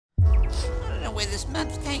know where this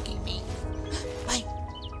map's taking me. Wait,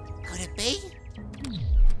 could it be?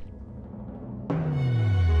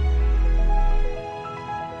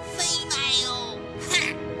 Female!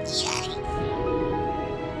 Ha! Yay!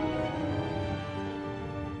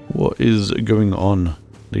 What is going on,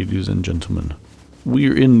 ladies and gentlemen?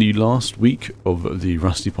 We're in the last week of the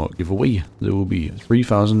Rusty Pot giveaway. There will be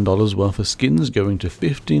 $3,000 worth of skins going to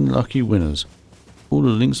 15 lucky winners. All the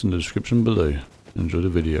links in the description below. Enjoy the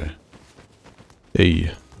video.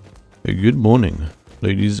 Hey, good morning,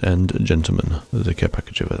 ladies and gentlemen. There's a care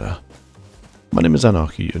package over there. My name is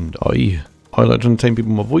Anarchy, and I like to entertain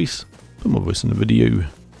people with my voice, put my voice in the video,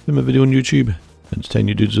 film a video on YouTube, entertain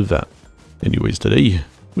you dudes with that. Anyways, today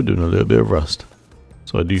we're doing a little bit of Rust,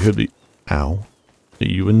 so I do hope that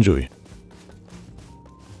you enjoy.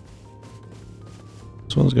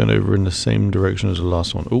 This one's going over in the same direction as the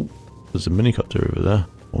last one. Oh, there's a minicopter over there,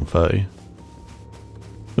 130.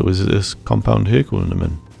 Oh, is it this compound here calling them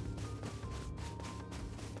in?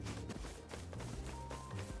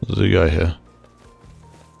 There's a guy here.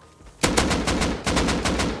 I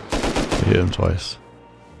hit him twice.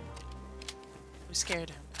 We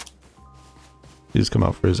scared him. He's come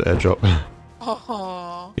out for his air drop.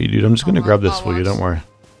 Oh. Hey dude, I'm just gonna grab this for you, don't worry.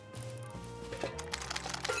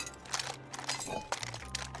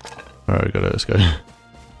 Alright, got it, let's go. Okay.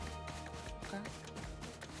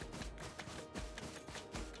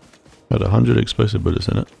 Had 100 explosive bullets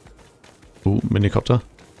in it. Ooh, minicopter.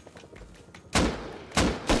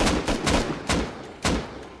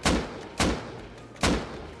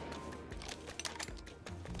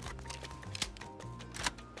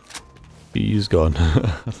 He's gone,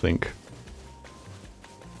 I think.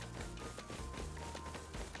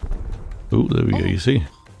 Oh, there we go, you see.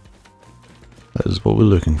 That is what we're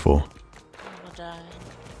looking for. Oh,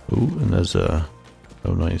 and there's a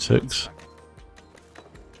 096.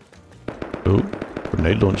 Oh,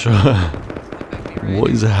 grenade launcher. What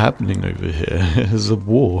is happening over here? There's a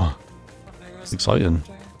war. It's exciting.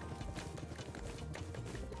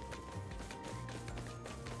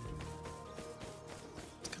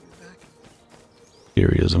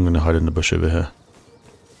 Here he is, I'm going to hide in the bush over here.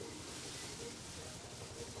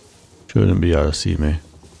 Shouldn't be able to see me.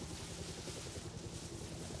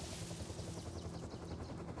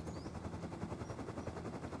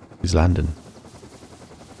 He's landing.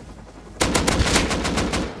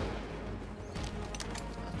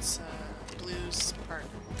 That's Blue's partner.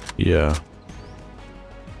 Yeah.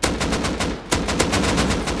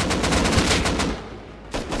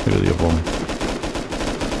 Look at the other one.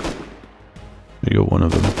 You got one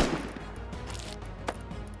of them.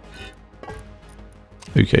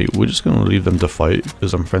 Okay, we're just going to leave them to fight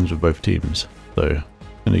because I'm friends with both teams. So, I'm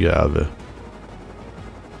going to get out of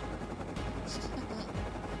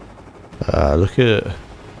here.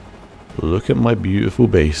 Look at my beautiful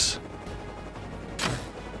base.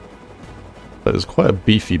 That is quite a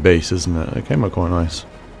beefy base, isn't it? It came out quite nice.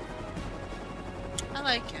 I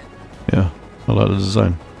like it. Yeah, I like the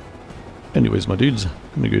design. Anyways, my dudes,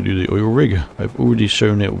 I'm going to go do the oil rig. I've already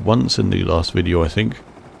shown it once in the last video, I think.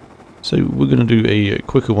 So we're going to do a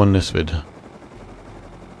quicker one this vid.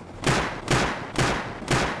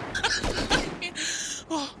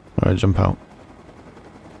 Alright, jump out.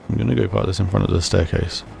 I'm going to go park this in front of the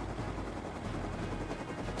staircase.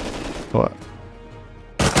 What?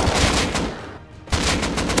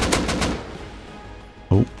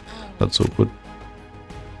 Oh, that's awkward.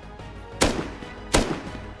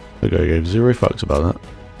 The guy gave 0 fucks about that.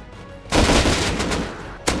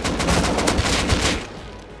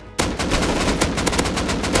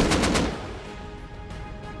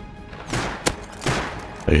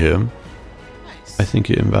 I hear him. Nice. I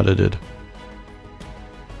think it invalidated.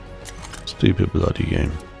 Stupid bloody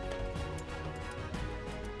game.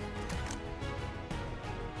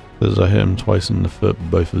 Because I hit him twice in the foot,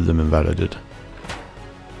 both of them invalided.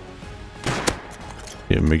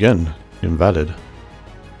 Hit him again, invalid.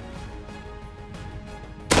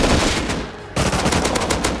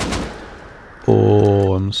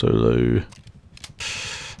 Oh, I'm so low.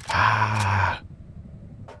 Ah.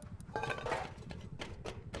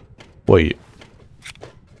 Wait.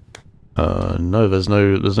 No, there's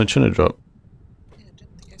no chino drop. Yeah, I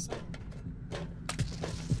didn't think I saw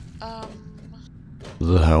it.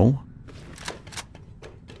 The hell?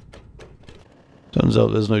 Turns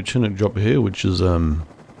out there's no chinook drop here, which is a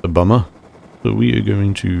bummer. So we are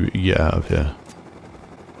going to get out of here.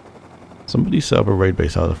 Somebody set up a raid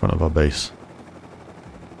base out of the front of our base.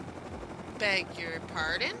 Beg your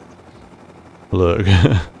pardon? Look.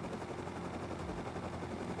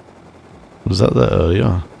 Was that there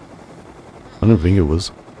earlier? I don't think it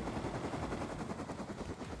was.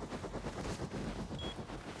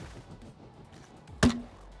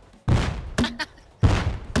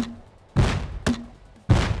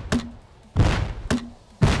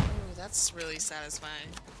 That's really satisfying.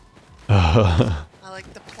 I I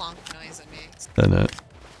like the plonk noise it makes. know.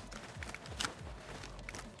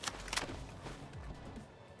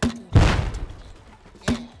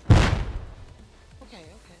 Yeah. Okay,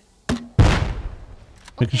 okay.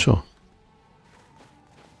 Making sure.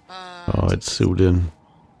 Oh, take it's this. sealed in.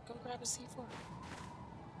 Go grab a C4.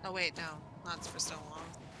 Oh wait, no. Not for so long.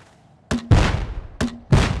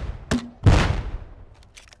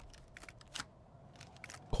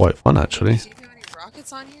 Quite fun, actually. Do you have any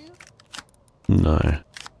rockets on you? No.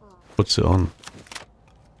 Oh. What's it on?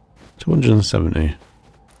 270.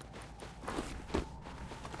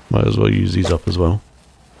 Might as well use these up as well.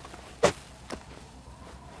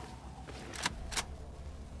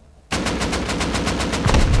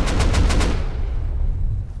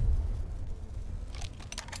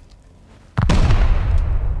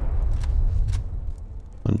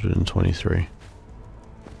 $123.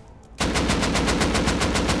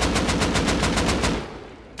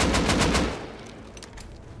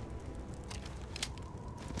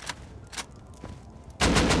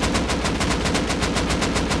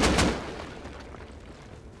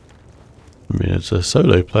 I mean, it's a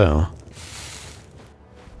solo player.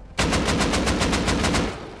 Do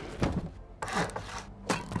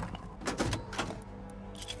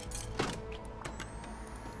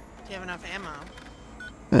you have enough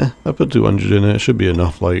ammo? I put 200 in it. It should be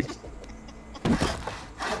enough, like.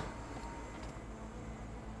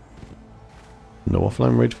 No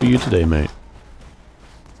offline raid for you today, mate.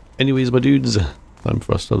 Anyways, my dudes, time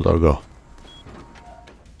for us to log off.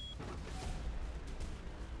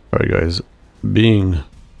 Alright guys, being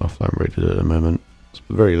offline rated at the moment, it's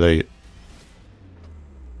very late.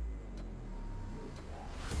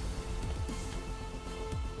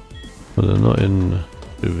 Well, they're not in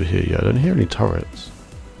over here yet. I don't hear any turrets.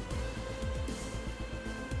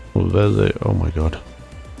 Well, there they. Oh my god!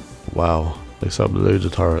 Wow, they set up loads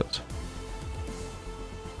of turrets.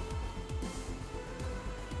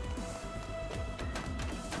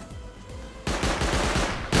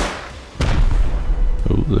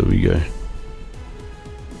 Oh, there we go.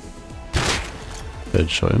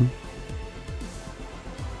 Headshot him.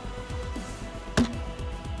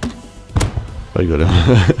 I got him.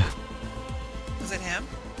 Was it him?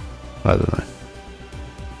 I don't know.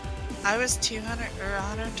 I was 200 or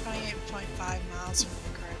 128.5 miles from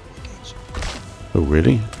the correct location. Oh,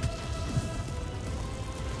 really?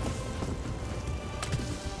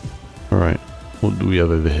 Alright, what do we have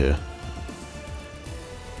over here?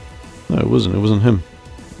 No, it wasn't him.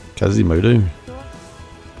 Kazimoto?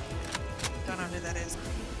 Don't know who that is.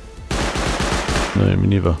 No, me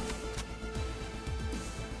neither.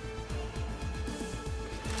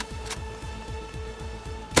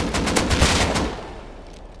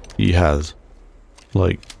 He has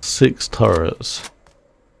like 6 turrets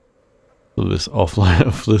for this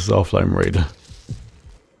offline raid.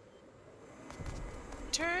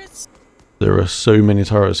 Turrets? There are so many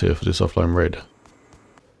turrets here for this offline raid.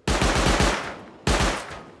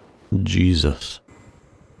 Jesus.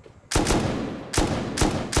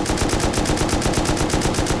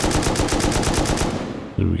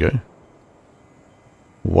 There we go.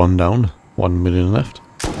 1 down, 1 million left.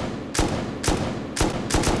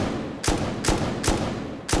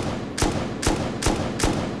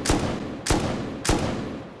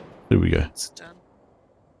 There we go. It's done.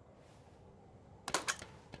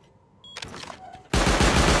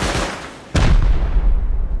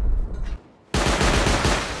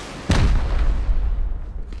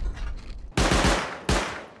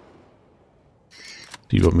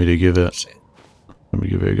 Do you want me to give it? Shit. Let me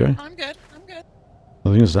give it a go. I'm good. I'm good. I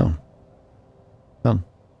think it's down. Done.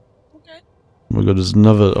 Okay. Oh my god, there's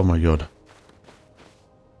another. Oh my god.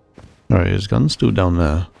 Alright, his gun's still down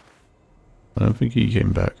there. I don't think he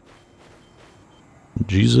came back.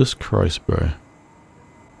 Jesus Christ, bro.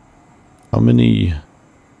 How many?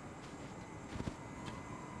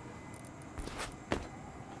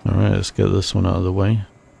 Alright, let's get this one out of the way.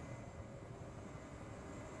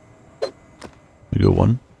 We got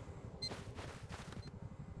one.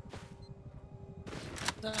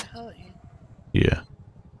 The hell are you? Yeah.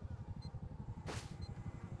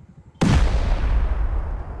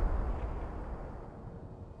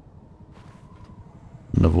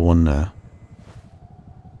 Another one there.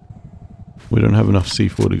 We don't have enough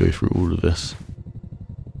C4 to go through all of this.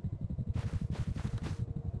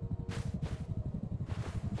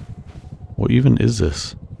 What even is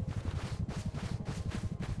this?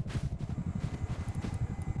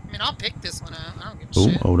 I mean, I'll pick this one up. I don't give a Oh,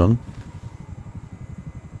 shit. hold on.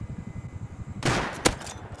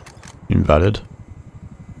 Invalid.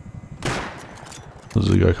 There's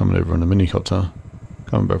a guy coming over on a minicopter.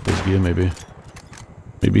 Coming back for his gear, maybe.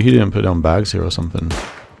 Maybe he didn't put down bags here or something.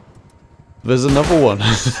 There's another one.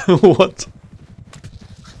 What?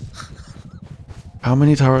 How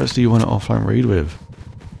many turrets do you want to offline raid with?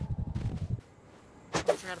 I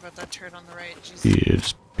forgot about that turret on the right. Jesus. Yeah,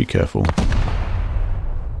 just be careful.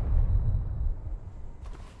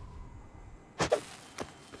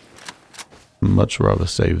 Much rather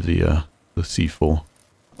save the C4.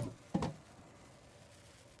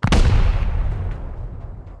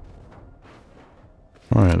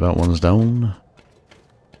 Alright, that one's down.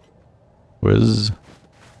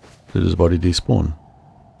 Did his body despawn?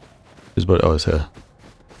 His body, oh, it's here.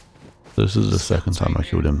 This is the second time I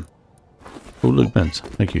killed him. Oh, look, Bent.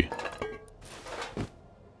 Thank you.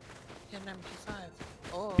 An MP5.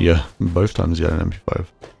 Oh. Yeah, both times he had an MP5.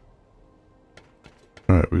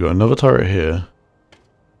 Alright, we got another turret here.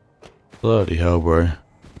 Bloody hell, bro.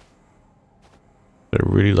 I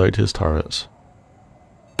really liked his turrets.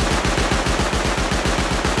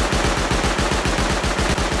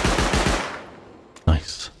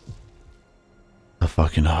 Nice. That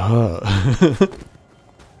fucking hurt.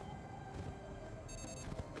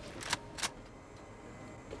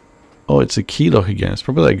 Oh, it's a key lock again. It's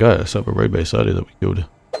probably that guy that set up a raid base earlier that we killed.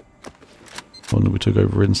 One that we took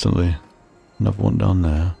over instantly. Another one down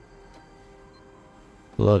there.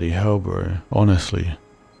 Bloody hell, bro. Honestly. Can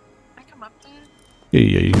I come up there?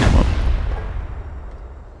 Yeah, you can come up.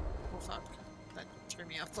 Oh fuck. That threw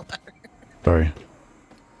me off the ladder. Sorry.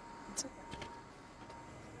 It's okay.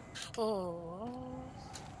 Oh.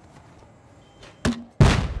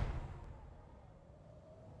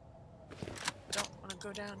 Don't want to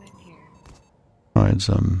go down in here. Alright,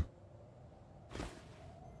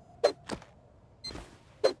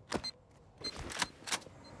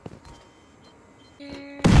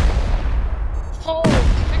 Oh,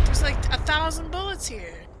 I think there's like 1,000 bullets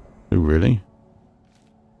here. Oh, really?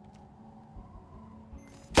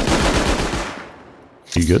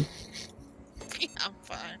 You good? Yeah, I'm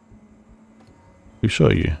fine. Who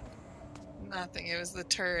shot you? Nothing. It was the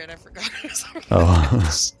turret. I forgot it was over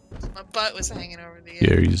Oh. My butt was hanging over the edge.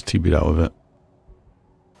 Yeah, you just TP'd out with it.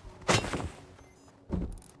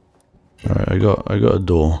 Alright, I got a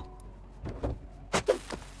door.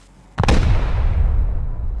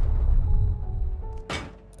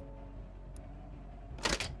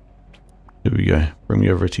 Here we go. Bring me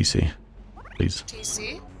over a TC, please.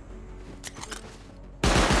 TC?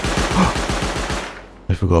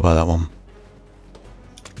 I forgot about that one.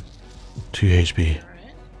 2 HP.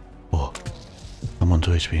 Alright. Oh, I'm on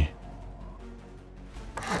 2 HP.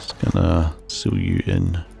 Just gonna seal you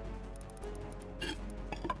in.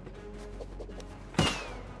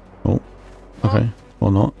 Oh, okay.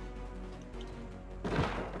 Or not.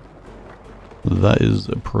 That is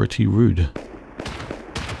pretty rude.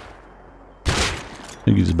 I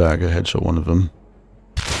think he's back. I headshot one of them.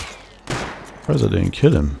 Surprised I didn't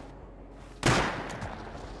kill him.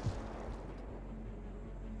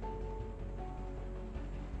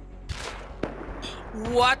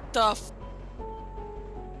 What the f-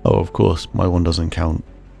 Oh, of course, my one doesn't count.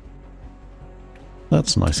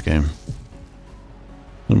 That's a nice game.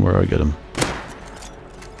 And where I get him.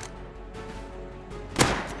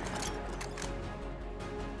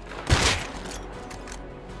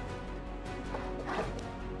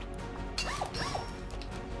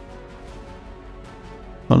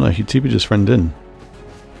 Oh no, he TP'd his friend in.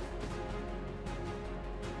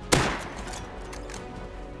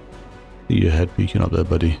 See your head peeking up there,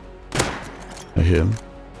 buddy. I hear him.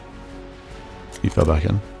 He fell back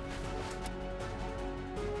in.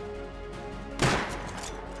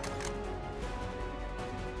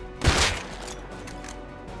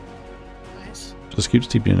 Nice. Just keeps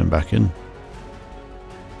TPing him back in. No,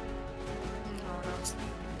 that's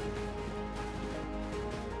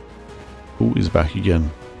Oh, he's back again.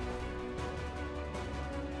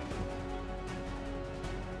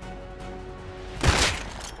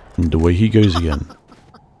 And away he goes again.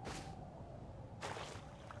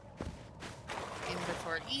 in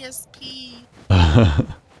before ESP.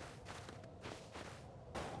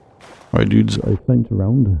 Alright dudes, I flanked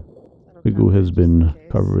around. Wiggle has been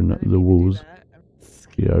covering the walls.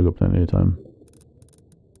 Yeah, I got plenty of time.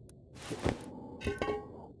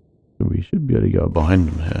 So we should be able to get up behind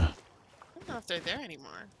them here. I don't know if they're there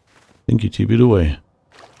anymore. I think you TP'd away.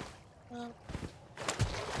 Well,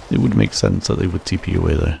 It would make sense that they would TP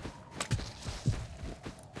away though.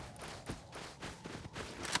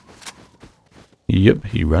 Yep,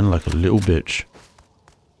 he ran like a little bitch.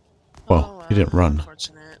 Well, he didn't run.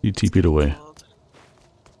 unfortunate. He It's TP'd away. cold.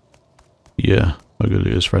 Yeah, I got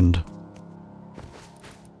his friend.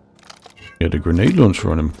 He had a grenade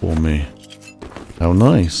launcher on him for me. How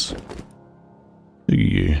nice. Look at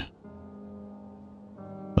you.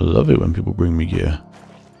 I love it when people bring me gear.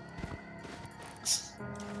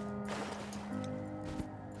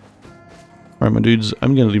 Alright my dudes,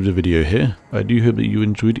 I'm going to leave the video here. I do hope that you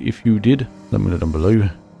enjoyed. If you did, let me know down below.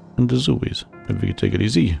 And as always, don't forget to take it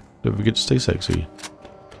easy. Don't forget to stay sexy.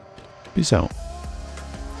 Peace out.